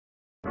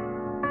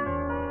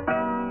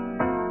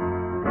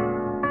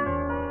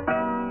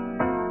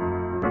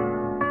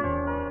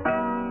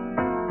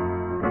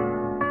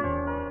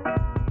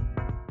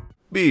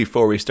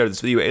Before we start this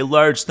video, a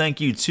large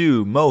thank you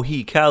to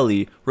Mohi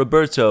Kali,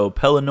 Roberto,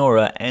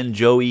 Pellinora, and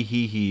Joey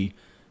Hehe.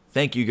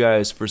 Thank you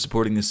guys for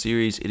supporting this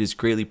series. It is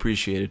greatly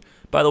appreciated.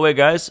 By the way,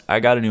 guys, I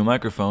got a new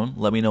microphone.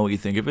 Let me know what you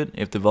think of it.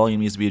 If the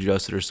volume needs to be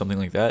adjusted or something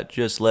like that,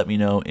 just let me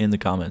know in the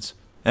comments.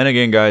 And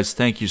again, guys,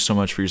 thank you so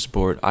much for your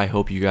support. I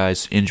hope you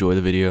guys enjoy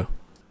the video.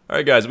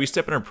 Alright guys, we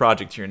step in our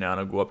project here now and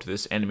I'll go up to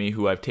this enemy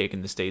who I've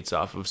taken the states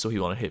off of so he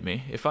won't hit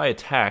me. If I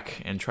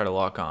attack and try to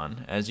lock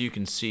on, as you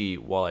can see,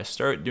 while I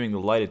start doing the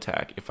light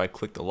attack, if I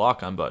click the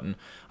lock on button,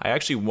 I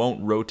actually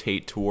won't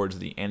rotate towards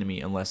the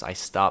enemy unless I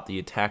stop the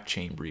attack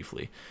chain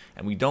briefly.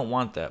 And we don't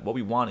want that. What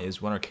we want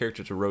is when our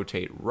character to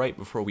rotate right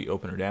before we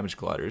open our damage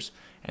colliders,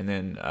 and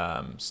then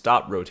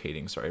stop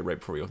rotating, right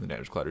before we open the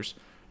damage colliders,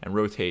 and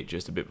rotate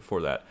just a bit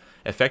before that,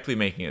 effectively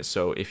making it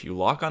so if you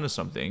lock onto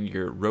something,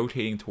 you're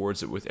rotating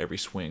towards it with every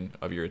swing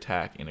of your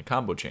attack in a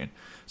combo chain.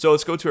 So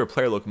let's go to our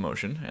player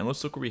locomotion, and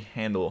let's look where we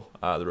handle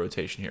the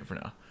rotation here for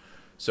now.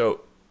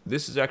 So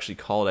this is actually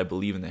called, I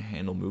believe, in the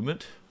handle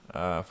movement.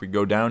 If we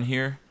go down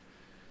here,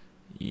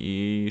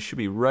 you should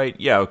be right.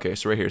 Yeah, okay,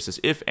 so right here it says,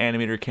 if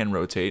animator can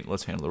rotate,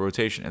 let's handle the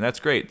rotation. And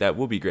that's great. That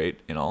will be great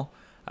in all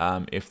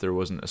if there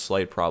wasn't a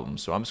slight problem.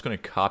 So I'm just going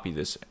to copy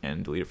this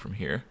and delete it from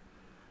here.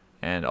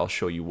 And I'll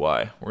show you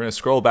why. We're going to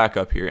scroll back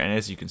up here, and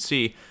as you can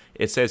see,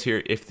 it says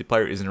here, if the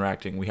player is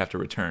interacting, we have to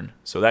return.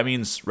 So that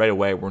means right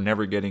away we're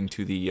never getting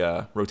to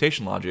the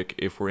rotation logic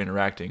if we're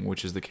interacting,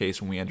 which is the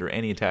case when we enter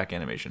any attack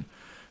animation.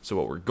 So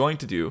what we're going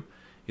to do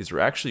is we're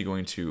actually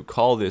going to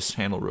call this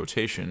handle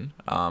rotation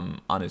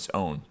on its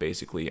own,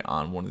 basically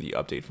on one of the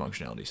update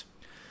functionalities.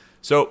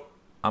 So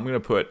I'm going to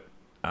put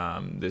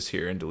this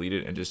here and delete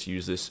it and just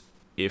use this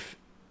if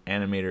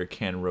animator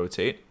can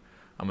rotate.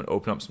 I'm going to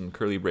open up some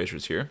curly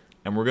braces here.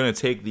 And we're going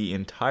to take the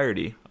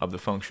entirety of the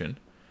function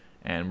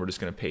and we're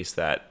just going to paste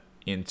that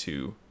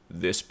into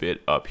this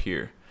bit up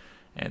here.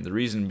 And the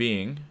reason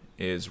being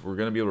is we're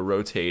going to be able to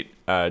rotate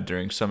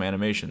during some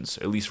animations,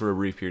 at least for a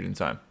brief period in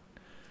time.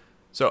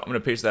 So I'm going to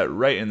paste that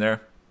right in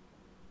there.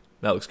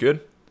 That looks good.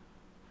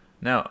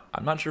 Now,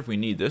 I'm not sure if we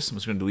need this. I'm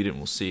just going to delete it and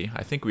we'll see.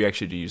 I think we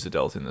actually do use the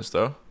delta in this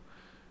though.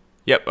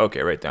 Yep,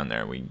 okay, right down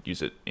there. We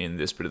use it in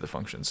this bit of the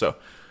function. So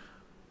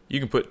you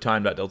can put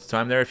time.delta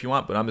time there if you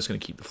want, but I'm just going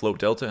to keep the float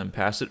delta and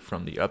pass it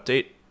from the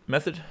update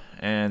method,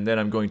 and then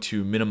I'm going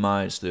to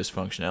minimize this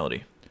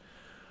functionality.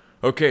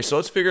 Okay, so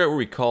let's figure out where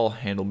we call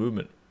handle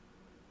movement.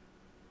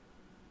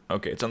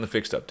 Okay, it's on the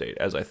fixed update,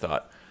 as I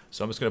thought.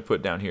 So I'm just going to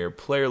put down here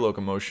player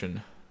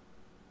locomotion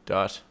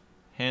dot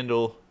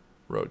handle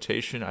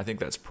rotation. I think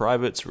that's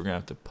private, so we're going to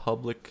have to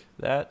public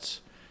that.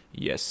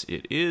 Yes,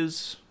 it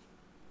is.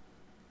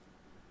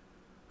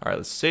 All right,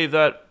 let's save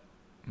that.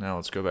 Now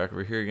let's go back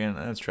over here again,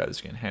 and let's try this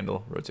again.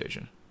 Handle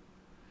rotation.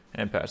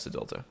 And pass the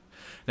delta.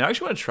 Now I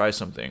actually want to try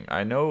something.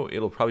 I know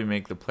it'll probably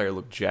make the player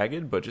look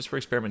jagged, but just for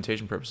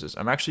experimentation purposes,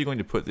 I'm actually going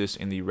to put this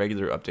in the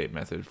regular update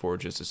method for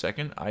just a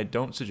second. I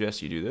don't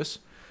suggest you do this.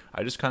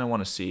 I just kind of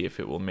want to see if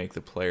it will make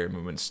the player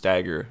movement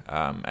stagger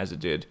as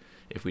it did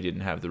if we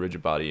didn't have the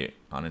rigid body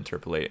on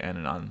interpolate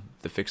and on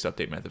the fixed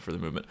update method for the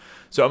movement.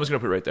 So I'm just going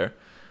to put it right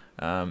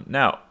there.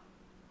 Now,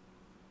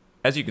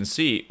 as you can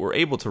see, we're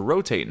able to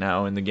rotate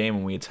now in the game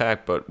when we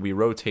attack, but we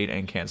rotate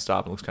and can't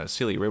stop. It looks kind of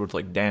silly. We're able to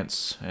like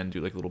dance and do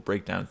like a little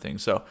breakdown thing.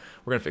 So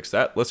we're going to fix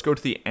that. Let's go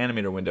to the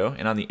animator window,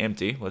 and on the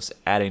empty, let's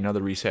add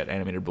another reset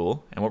animator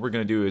bool. And what we're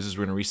going to do is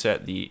we're going to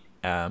reset the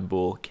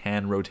bool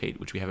can rotate,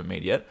 which we haven't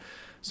made yet.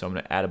 So I'm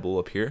going to add a bool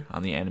up here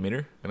on the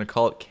animator. I'm going to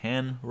call it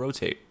can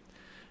rotate.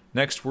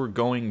 Next, we're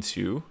going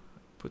to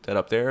put that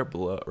up there,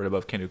 below, right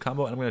above can do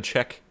combo, and I'm going to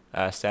check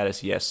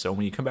status yes. So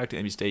when you come back to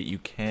empty state, you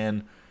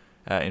can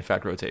in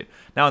fact rotate.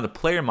 Now in the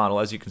player model,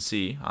 as you can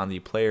see on the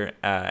player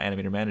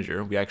animator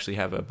manager, we actually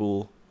have a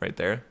bool right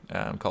there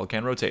called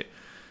can rotate.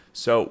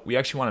 So we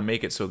actually want to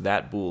make it so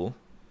that bool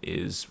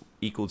is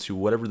equal to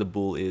whatever the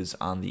bool is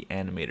on the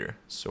animator.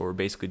 So we're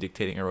basically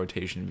dictating our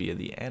rotation via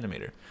the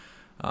animator.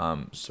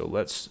 So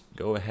let's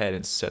go ahead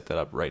and set that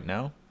up right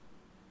now.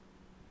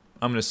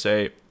 I'm going to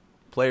say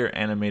player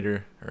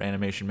animator or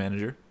animation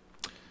manager,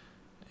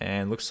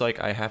 and looks like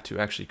I have to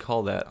actually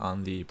call that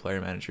on the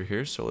player manager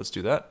here. So let's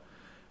do that.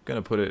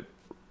 Gonna put it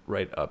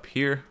right up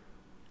here.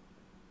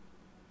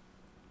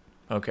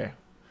 Okay.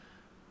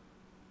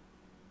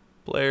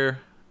 Player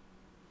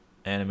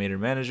animator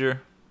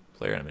manager,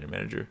 player animator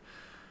manager.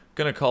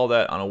 Gonna call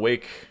that on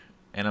awake,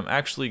 and I'm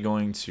actually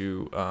going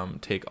to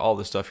take all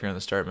the stuff here in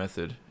the start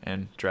method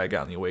and drag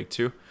out in the awake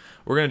too.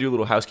 We're gonna do a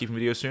little housekeeping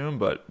video soon,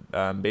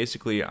 but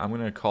basically I'm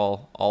gonna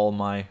call all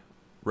my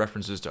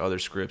references to other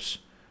scripts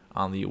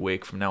on the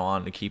awake from now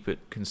on to keep it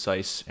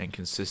concise and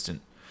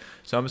consistent.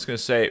 So I'm just gonna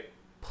say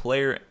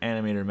player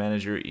animator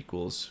manager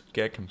equals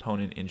get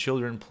component in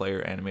children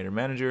player animator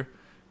manager.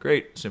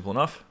 Great, simple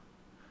enough.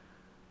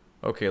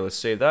 Okay, let's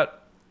save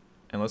that,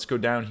 and let's go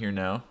down here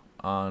now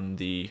on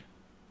the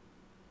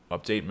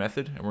update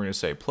method, and we're going to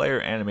say player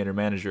animator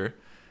manager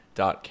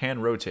dot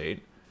can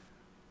rotate.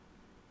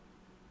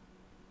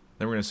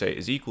 Then we're going to say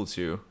is equal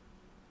to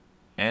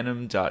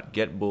anim dot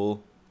get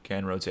bool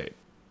can rotate.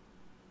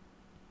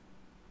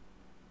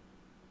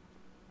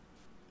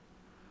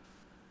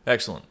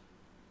 Excellent.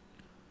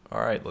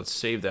 All right, let's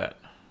save that.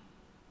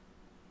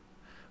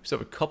 We still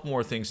have a couple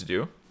more things to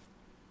do.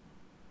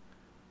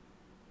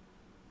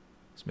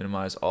 Let's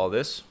minimize all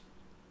this.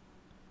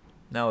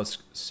 Now let's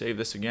save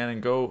this again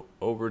and go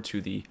over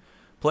to the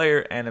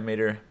player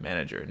animator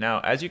manager. Now,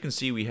 as you can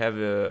see, we have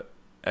a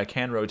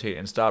can rotate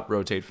and stop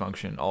rotate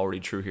function already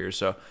true here.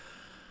 So,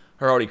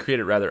 or already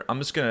created rather. I'm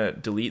just gonna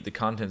delete the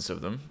contents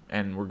of them,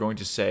 and we're going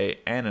to say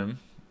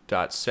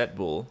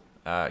anim.setBool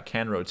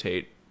can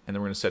rotate, and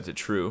then we're gonna set it to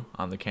true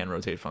on the can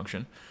rotate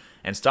function.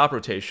 And stop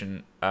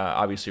rotation,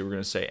 obviously we're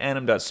gonna say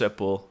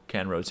anim.setBool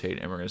can rotate,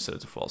 and we're gonna set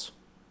it to false.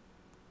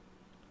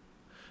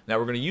 Now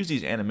we're going to use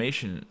these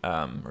animation,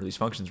 or these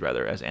functions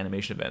rather, as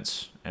animation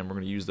events, and we're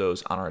going to use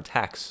those on our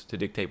attacks to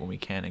dictate when we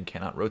can and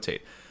cannot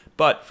rotate.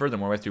 But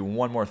furthermore, we have to do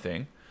one more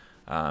thing,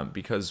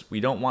 because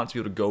we don't want to be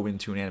able to go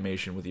into an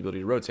animation with the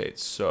ability to rotate.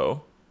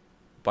 So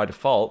by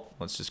default,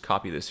 let's just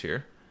copy this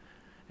here,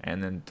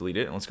 and then delete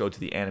it, and let's go to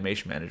the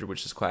animation manager,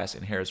 which this class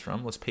inherits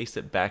from. Let's paste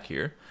it back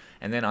here,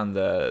 and then on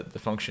the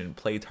function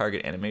play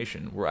target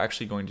animation, we're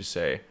actually going to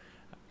say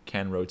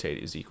can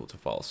rotate is equal to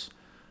false.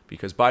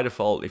 Because by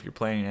default, if you're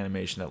playing an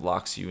animation that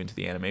locks you into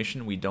the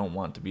animation, we don't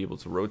want to be able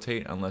to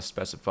rotate unless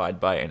specified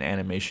by an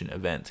animation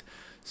event.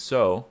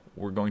 So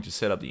we're going to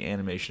set up the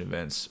animation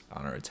events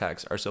on our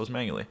attacks ourselves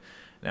manually.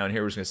 Now in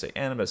here we're just going to say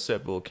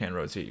anim.setBool can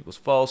rotate equals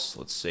false.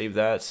 Let's save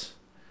that.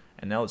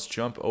 And now let's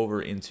jump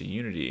over into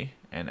Unity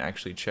and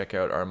actually check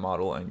out our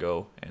model and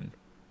go and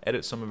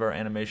edit some of our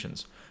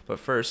animations. But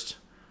first,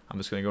 I'm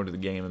just going to go into the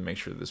game and make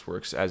sure that this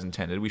works as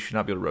intended. We should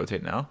not be able to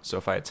rotate now. So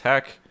if I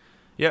attack,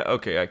 yeah,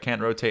 okay, I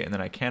can't rotate, and then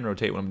I can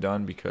rotate when I'm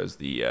done because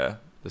the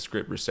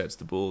script resets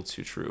the bool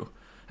to true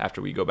after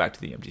we go back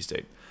to the empty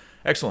state.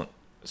 Excellent.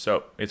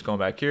 So it's going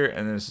back here,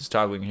 and then this is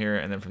toggling here,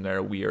 and then from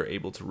there we are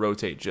able to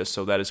rotate, just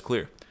so that is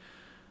clear.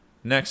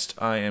 Next,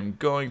 I am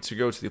going to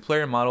go to the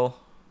player model.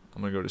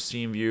 I'm going to go to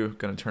scene view,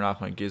 going to turn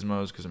off my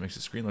gizmos because it makes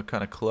the screen look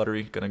kind of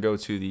cluttery. Going to go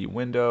to the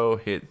window,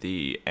 hit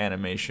the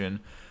animation.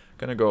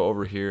 Gonna go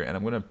over here and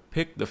I'm gonna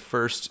pick the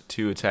first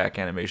two attack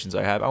animations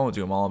I have. I won't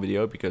do them all in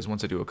video because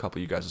once I do a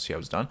couple, you guys will see how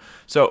it's done.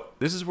 So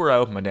this is where I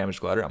open my damage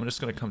glider. I'm just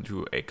gonna come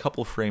to a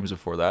couple frames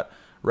before that.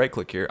 Right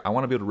click here. I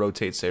want to be able to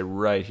rotate, say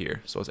right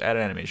here. So let's add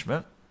an animation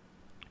event.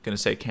 Gonna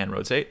say can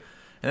rotate,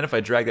 and then if I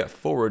drag that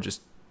forward,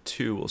 just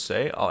 2, we'll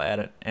say I'll add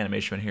an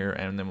animation event here,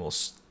 and then we'll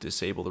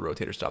disable the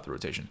rotate or stop the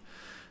rotation.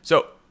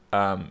 So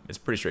it's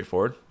pretty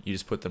straightforward. You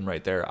just put them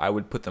right there. I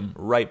would put them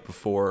right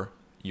before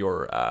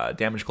your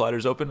damage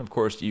colliders open. Of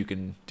course, you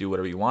can do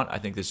whatever you want. I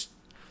think this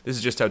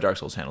is just how Dark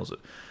Souls handles it.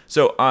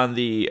 So on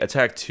the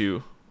attack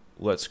 2,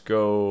 let's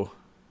go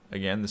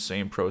again the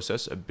same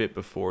process a bit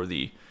before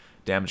the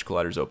damage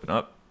colliders open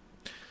up,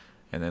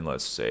 and then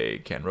let's say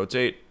can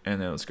rotate, and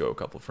then let's go a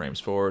couple frames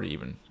forward,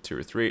 even 2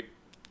 or 3,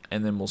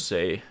 and then we'll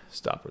say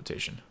stop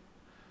rotation.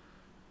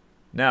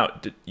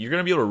 Now, you're going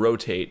to be able to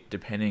rotate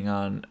depending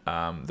on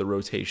the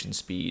rotation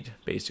speed,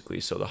 basically.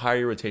 So the higher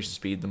your rotation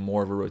speed, the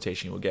more of a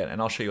rotation you will get. And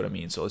I'll show you what I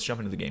mean. So let's jump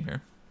into the game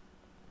here.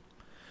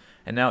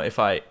 And now if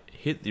I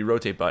hit the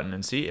rotate button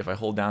and see, if I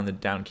hold down the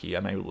down key,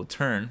 I'm able to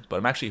turn. But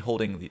I'm actually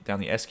holding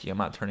down the S key. I'm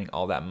not turning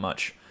all that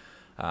much.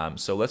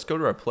 So let's go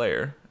to our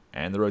player.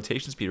 And the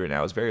rotation speed right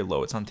now is very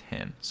low. It's on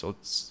 10. So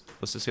let's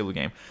disable the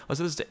game. Let's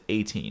set this to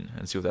 18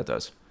 and see what that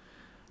does.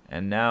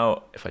 And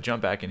now if I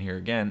jump back in here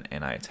again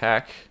and I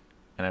attack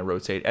and I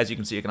rotate, as you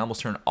can see, I can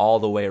almost turn all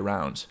the way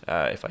around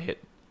if I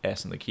hit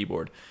S on the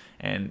keyboard.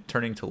 And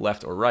turning to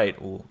left or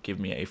right will give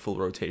me a full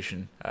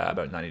rotation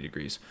about 90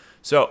 degrees.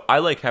 So I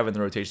like having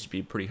the rotation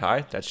speed pretty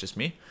high. That's just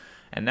me.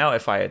 And now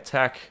if I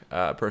attack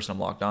a person I'm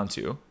locked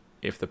onto,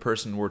 if the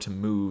person were to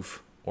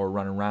move or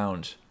run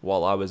around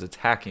while I was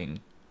attacking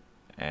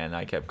and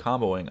I kept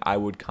comboing, I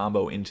would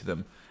combo into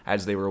them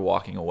as they were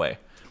walking away,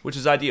 which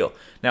is ideal.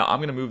 Now I'm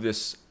going to move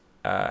this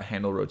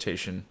handle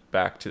rotation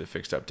back to the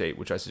fixed update,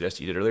 which I suggest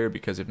you did earlier,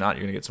 because if not,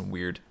 you're going to get some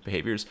weird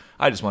behaviors.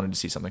 I just wanted to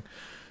see something.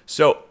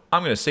 So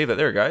I'm going to save that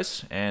there,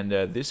 guys, and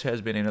this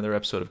has been another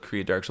episode of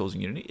Create Dark Souls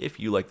in Unity. If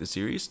you like the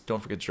series, don't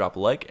forget to drop a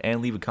like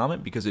and leave a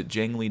comment, because it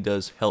genuinely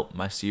does help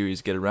my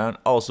series get around.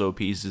 Also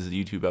appeases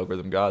the YouTube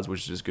algorithm gods, which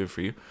is just good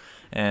for you.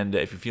 And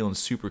if you're feeling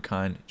super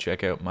kind,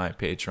 check out my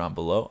Patreon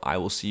below. I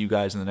will see you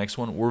guys in the next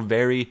one. We're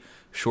very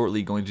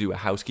shortly going to do a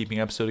housekeeping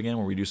episode again,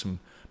 where we do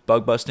some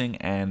bug busting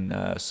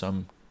and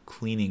some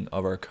cleaning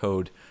of our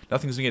code.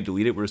 Nothing's going to get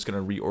deleted. We're just going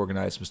to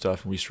reorganize some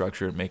stuff and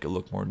restructure it, make it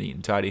look more neat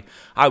and tidy.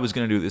 I was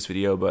going to do this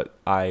video, but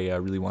I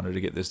really wanted to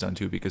get this done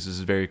too, because this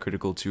is very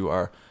critical to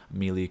our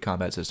melee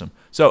combat system.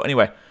 So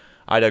anyway,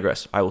 I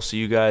digress. I will see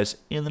you guys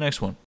in the next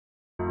one.